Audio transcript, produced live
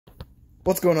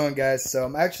What's going on, guys? So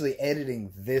I'm actually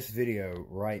editing this video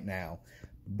right now,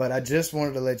 but I just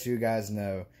wanted to let you guys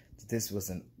know that this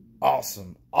was an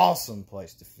awesome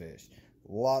place to fish.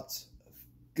 Lots of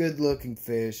good looking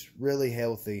fish, really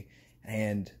healthy,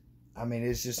 and I mean,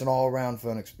 it's just an all-around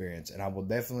fun experience, and I will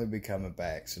definitely be coming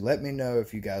back. So let me know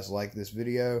if you guys like this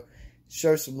video.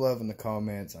 Show some love in the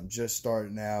comments. I'm just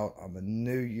starting out. I'm a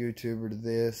new YouTuber to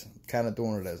this. I'm kind of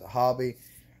doing it as a hobby,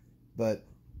 but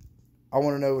I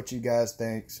want to know what you guys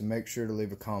think, so make sure to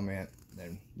leave a comment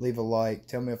and leave a like.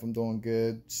 Tell me if I'm doing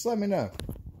good. Just let me know.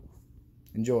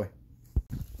 Enjoy.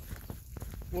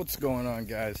 What's going on,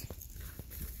 guys?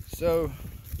 So,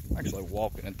 I'm actually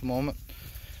walking at the moment.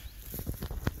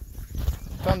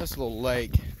 Found this little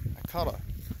lake. I caught a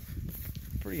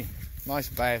pretty nice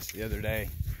bass the other day.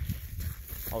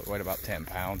 Probably weighed about 10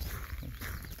 pounds.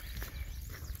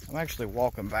 I'm actually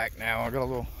walking back now. I got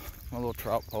my little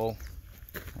trout pole.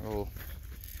 A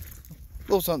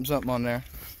little something on there,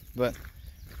 but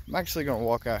I'm actually gonna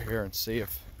walk out here and see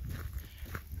if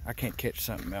I can't catch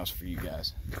something else for you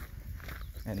guys.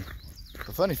 And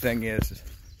the funny thing is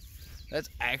that's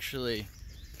actually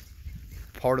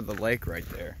part of the lake right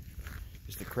there.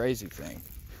 It's the crazy thing.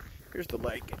 Here's the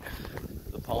lake,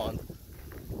 the pond.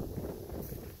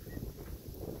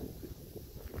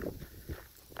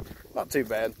 Not too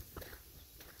bad.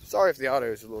 Sorry if the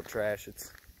audio is a little trash.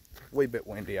 It's a wee bit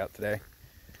windy out today.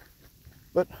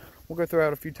 But we'll go through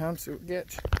it a few times, see what we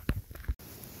get.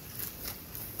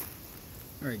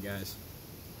 Alright, guys.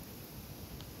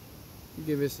 We'll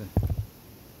give this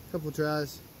a couple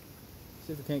tries.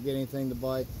 See if we can't get anything to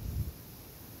bite.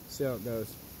 See how it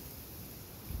goes.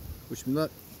 Wish me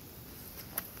luck.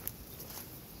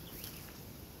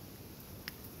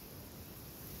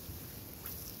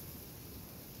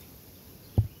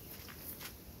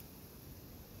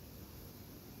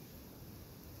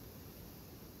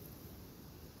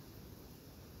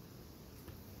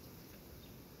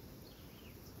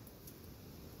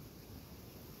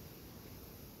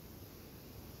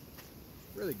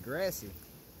 Really grassy.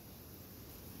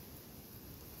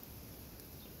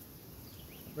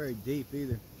 Not very deep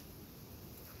either.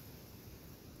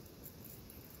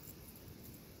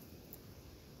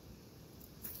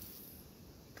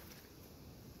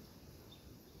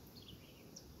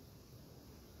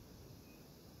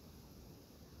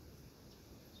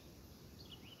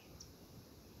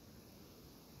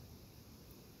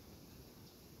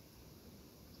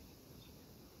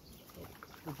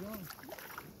 Good job.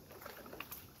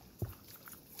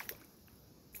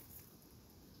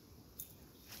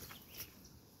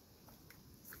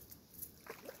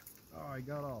 Oh, he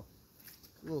got off.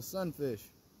 A little sunfish.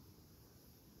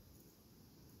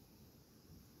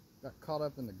 Got caught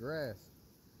up in the grass.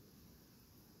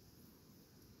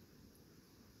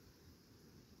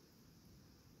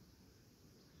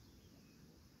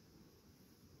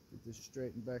 Get this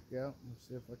straightened back out and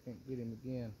see if I can't get him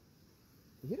again.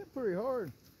 He hit it pretty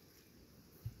hard.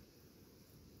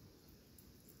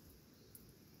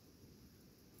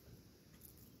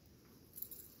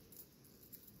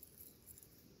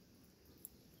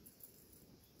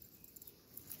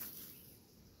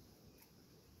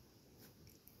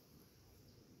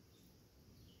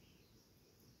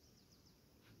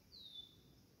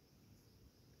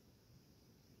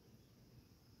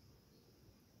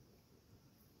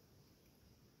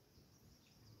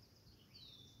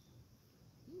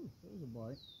 That was a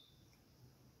bite.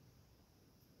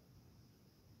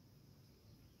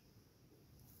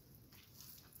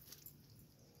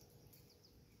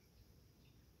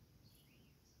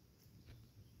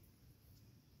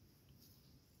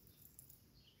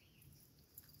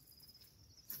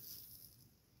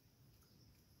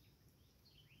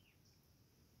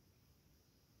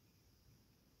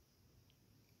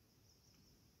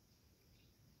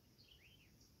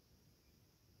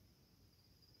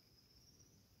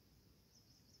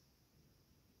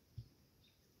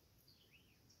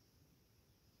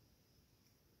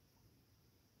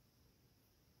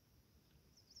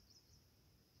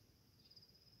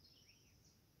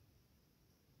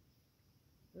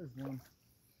 There's one.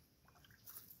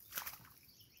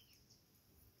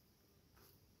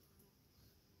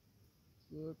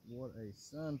 Look what a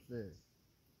sunfish.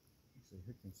 Actually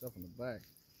hooked himself in the back.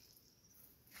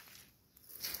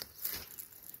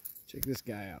 Check this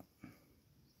guy out.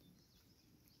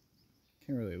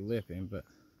 Can't really lip him, but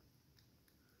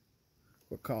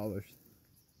what collars.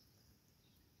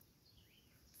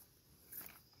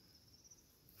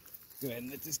 Go ahead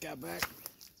and let this guy back.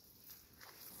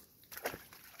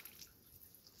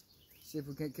 See if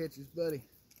we can't catch his buddy.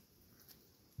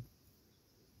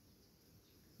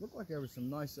 Looked like there was some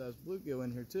nice sized bluegill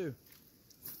in here too.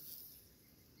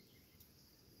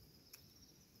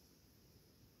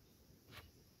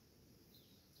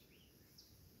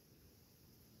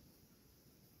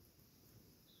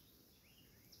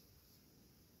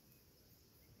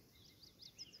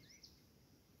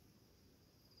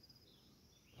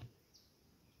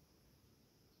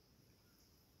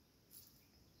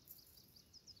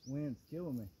 Wind's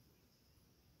killing me.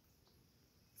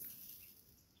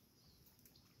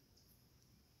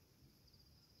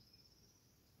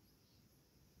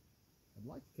 I'd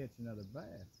like to catch another bass.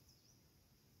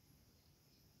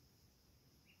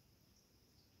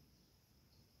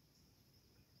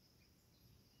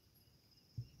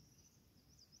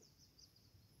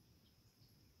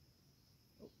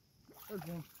 Oh, there's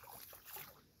one.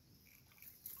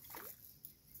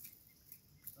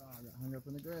 Oh, I got hung up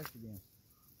in the grass again.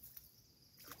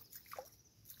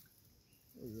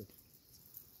 There he is.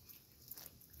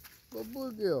 Little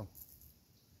bluegill.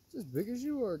 It's as big as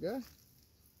you are, guy.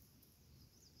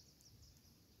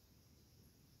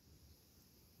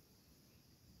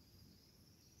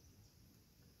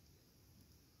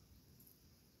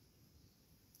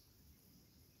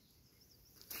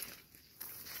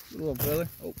 Little fella.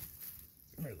 Oh,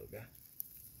 come here, little guy.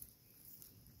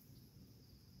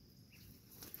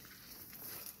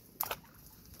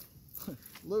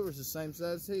 Lure's the same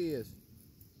size as he is.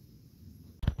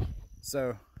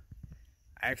 So,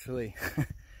 actually,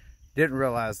 didn't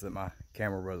realize that my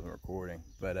camera wasn't recording,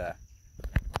 but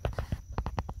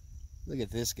look at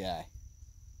this guy.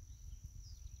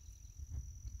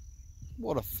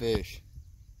 What a fish.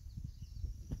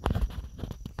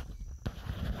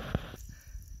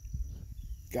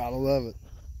 Gotta love it.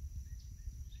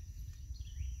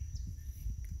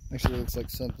 Actually looks like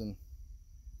something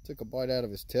took a bite out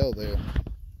of his tail there.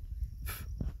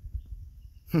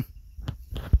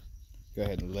 Go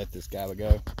ahead and let this guy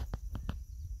go.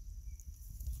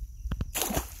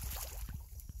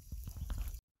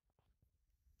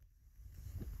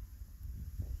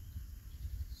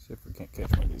 See if we can't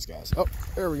catch one of these guys. Oh,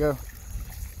 there we go.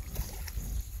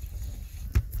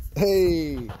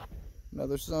 Hey,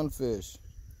 another sunfish.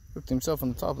 Hooked himself on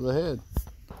the top of the head.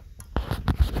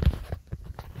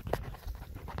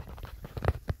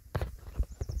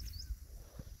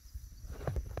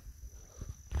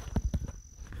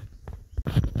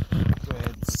 Go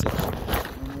ahead and sit one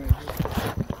right here.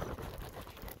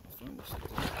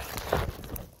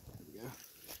 There we go.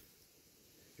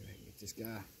 Go ahead and get this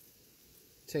guy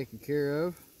taken care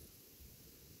of.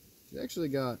 He's actually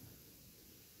got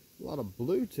a lot of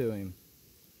blue to him.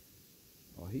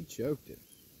 Oh, he choked it.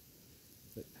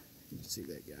 But you can see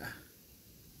that guy.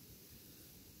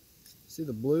 See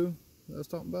the blue that I was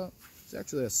talking about? It's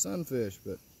actually a sunfish,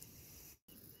 but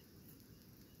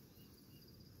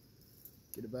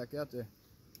get it back out there.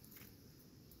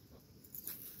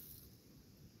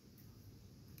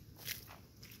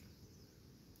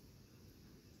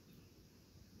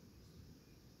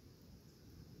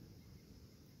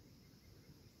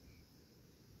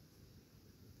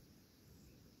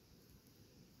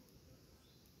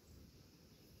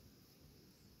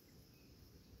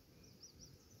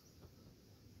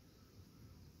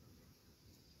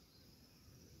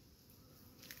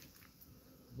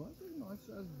 Bunch of nice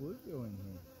sized bluegill in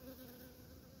here.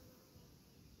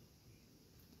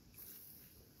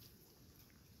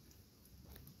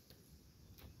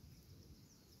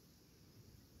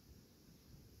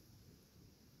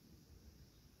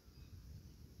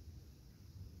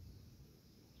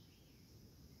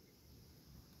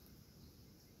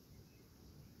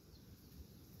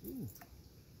 Ooh,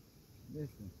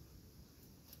 missing.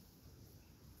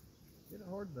 Get it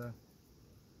hard though.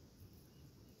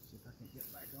 See if I can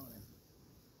get back on him.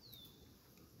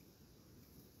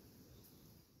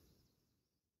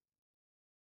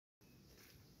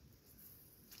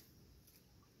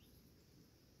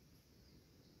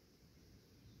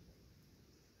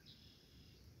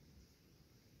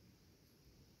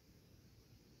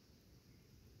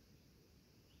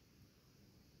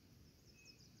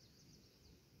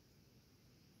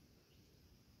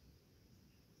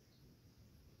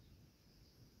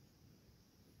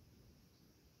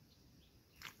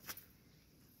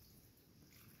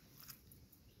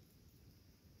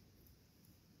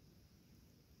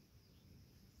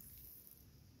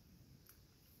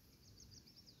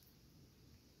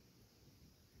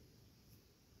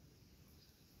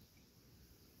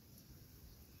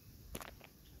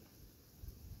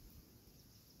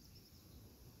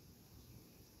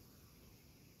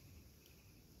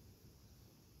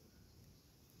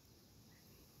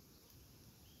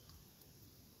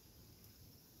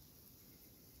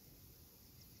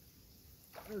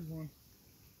 There's one.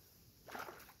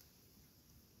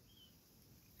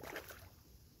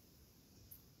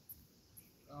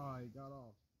 Oh, he got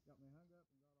off. Got me hung up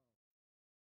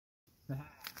and got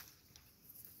off.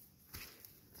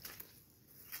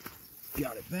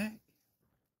 Got it back.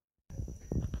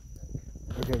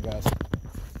 Okay, guys.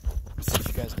 I'll sit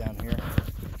you guys down here.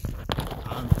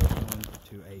 I'm going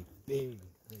to a big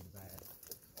bass.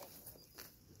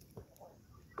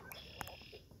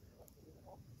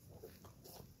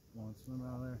 swimming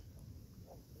out there.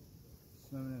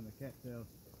 Swimming in the cattails.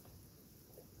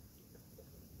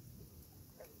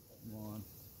 Come on.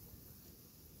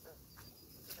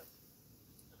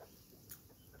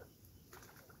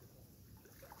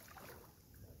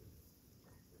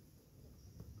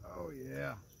 Oh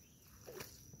yeah.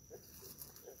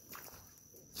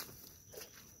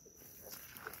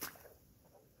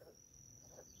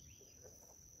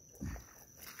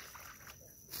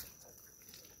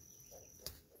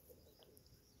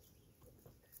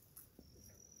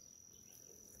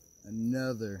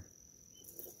 Another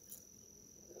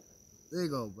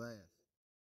big old bass.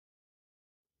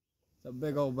 It's a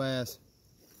big old bass.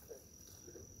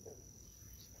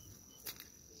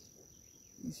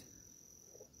 He's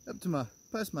up to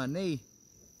past my knee.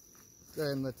 Go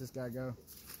ahead and let this guy go.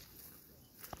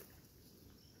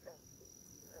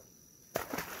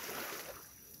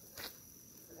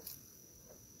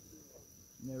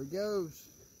 And there he goes.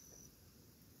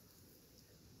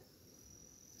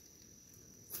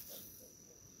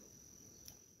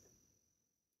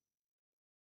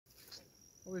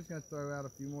 We're just gonna throw out a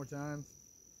few more times.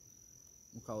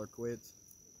 We'll call her quits.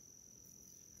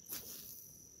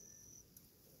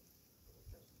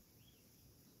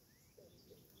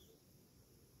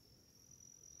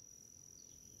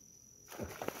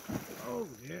 Oh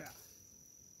yeah.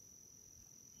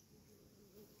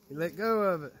 He let go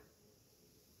of it.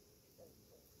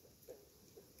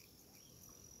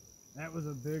 That was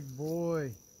a big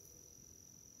boy.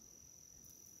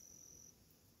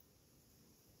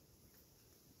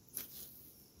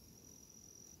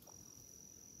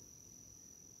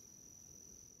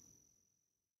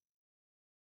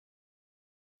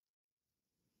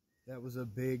 That was a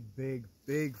big, big,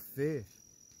 big fish.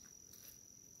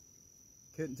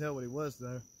 Couldn't tell what he was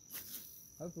though.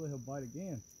 Hopefully he'll bite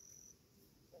again.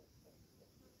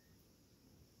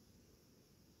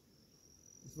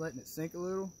 Just letting it sink a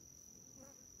little.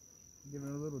 Giving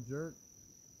it a little jerk.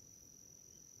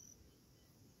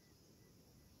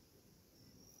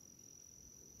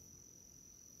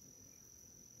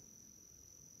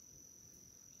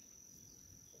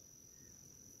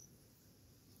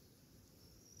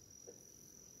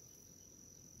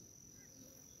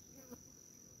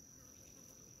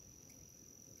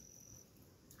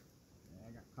 Yeah,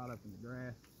 I got caught up in the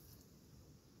grass.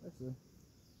 That's a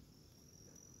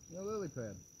lily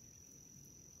pad.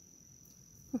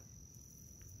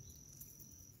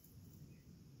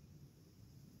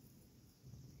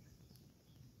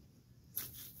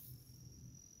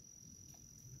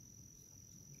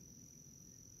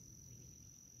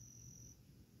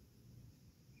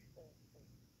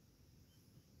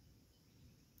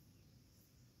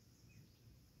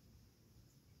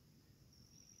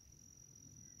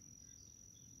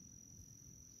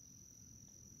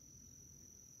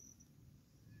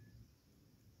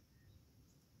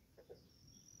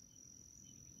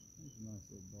 That's a nice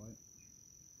little bite.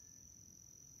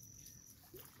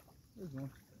 There's one.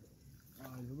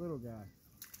 Oh, he's a little guy.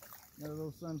 Another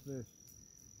little sunfish.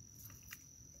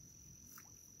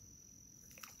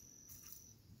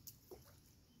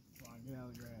 Come on, get out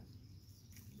of the grass.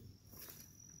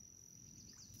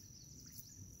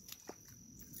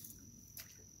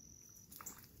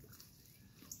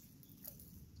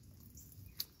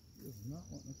 He is not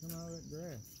wanting to come out of that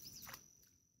grass.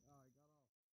 Oh, he got off.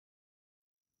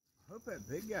 I hope that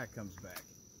big guy comes back.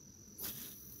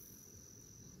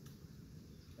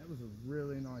 That was a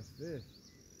really nice fish.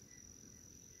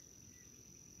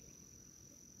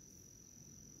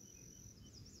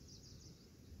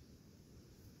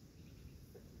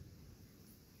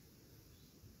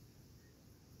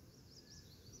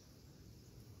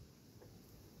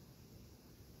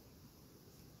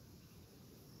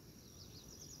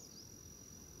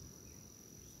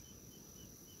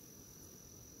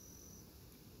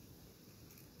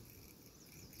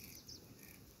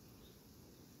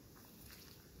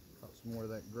 Caught some more of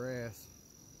that grass.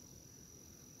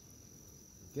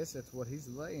 I guess that's what he's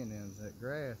laying in, is that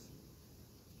grass.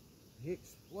 He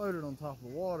exploded on top of the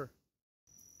water.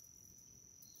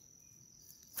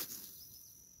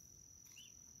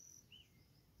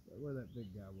 Where that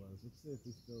big guy was. Let's see if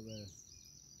he's still there.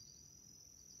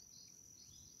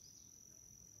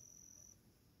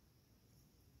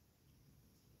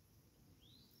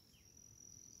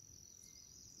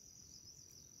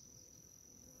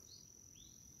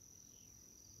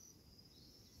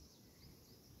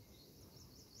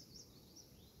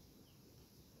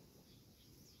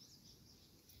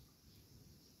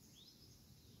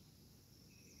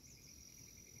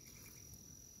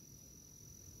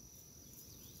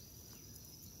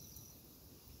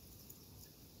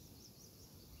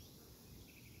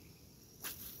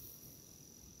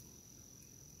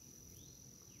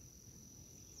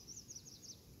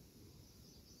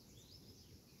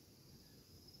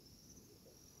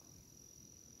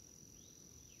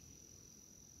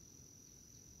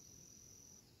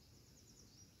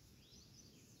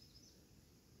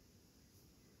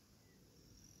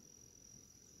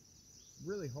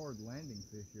 really hard landing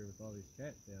fish here with all these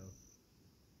cattails.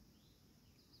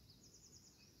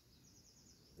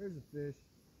 There's a fish.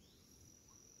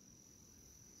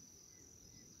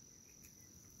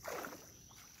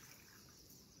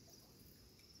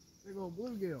 Big old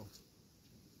bluegill.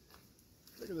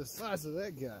 Look at the size of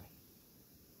that guy.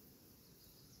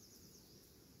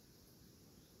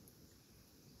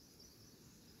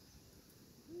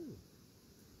 Ooh.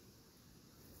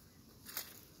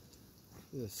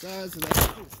 Look at the size of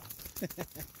that.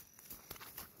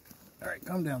 All right,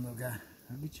 calm down, little guy.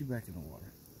 I'll get you back in the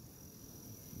water.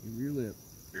 Give your lip.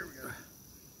 Here we go.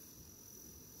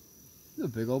 This is a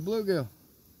big old bluegill.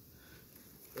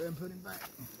 Go ahead and put him back.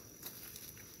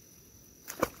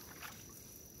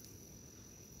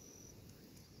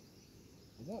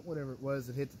 I want whatever it was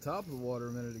that hit the top of the water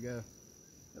a minute ago.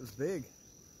 That was big.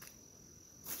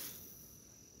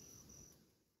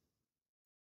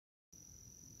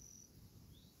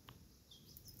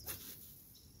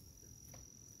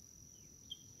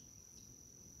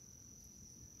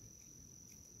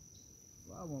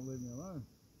 Fly won't leave me alone.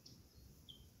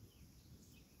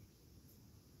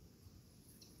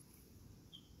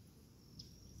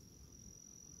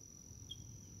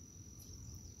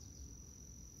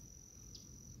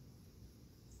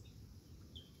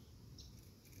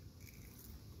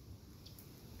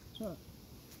 Huh.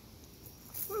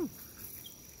 Woo.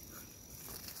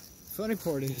 Funny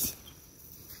part is,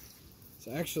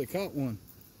 I actually caught one.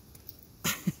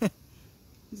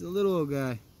 He's a little old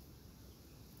guy.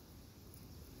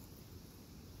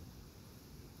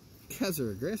 Guys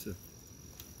are aggressive.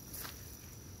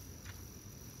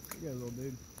 You got a little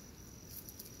dude.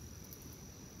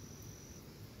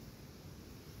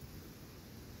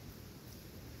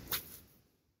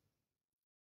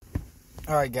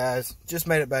 Alright guys, just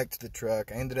made it back to the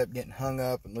truck. I ended up getting hung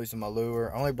up and losing my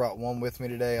lure. I only brought one with me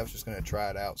today. I was just going to try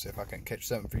it out, see if I can catch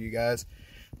something for you guys.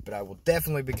 But I will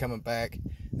definitely be coming back.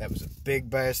 That was a big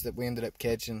bass that we ended up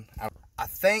catching. I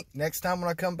think next time when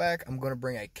I come back, I'm going to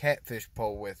bring a catfish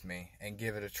pole with me and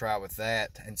give it a try with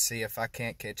that and see if I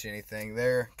can't catch anything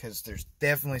there. Because there's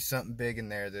definitely something big in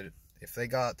there that if they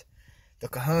got the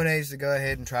cojones to go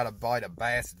ahead and try to bite a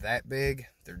bass that big,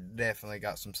 they're definitely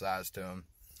got some size to them.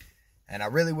 And I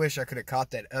really wish I could have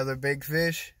caught that other big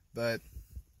fish, but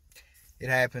it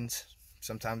happens.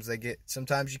 Sometimes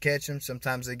you catch them,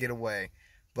 sometimes they get away.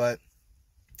 But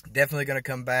definitely going to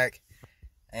come back.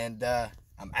 And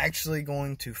I'm actually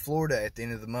going to Florida at the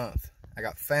end of the month. I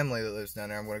got family that lives down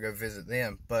there. I'm going to go visit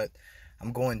them. But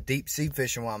I'm going deep sea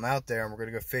fishing while I'm out there. And we're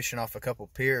going to go fishing off a couple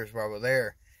piers while we're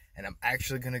there. And I'm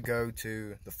actually going to go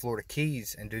to the Florida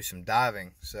Keys and do some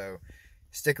diving. So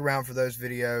stick around for those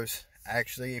videos.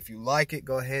 Actually, if you like it,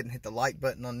 go ahead and hit the like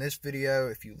button on this video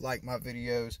if you like my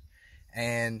videos.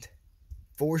 And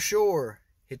for sure,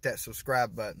 hit that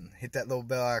subscribe button. Hit that little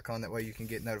bell icon. That way you can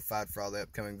get notified for all the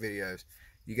upcoming videos.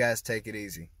 You guys take it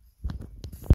easy.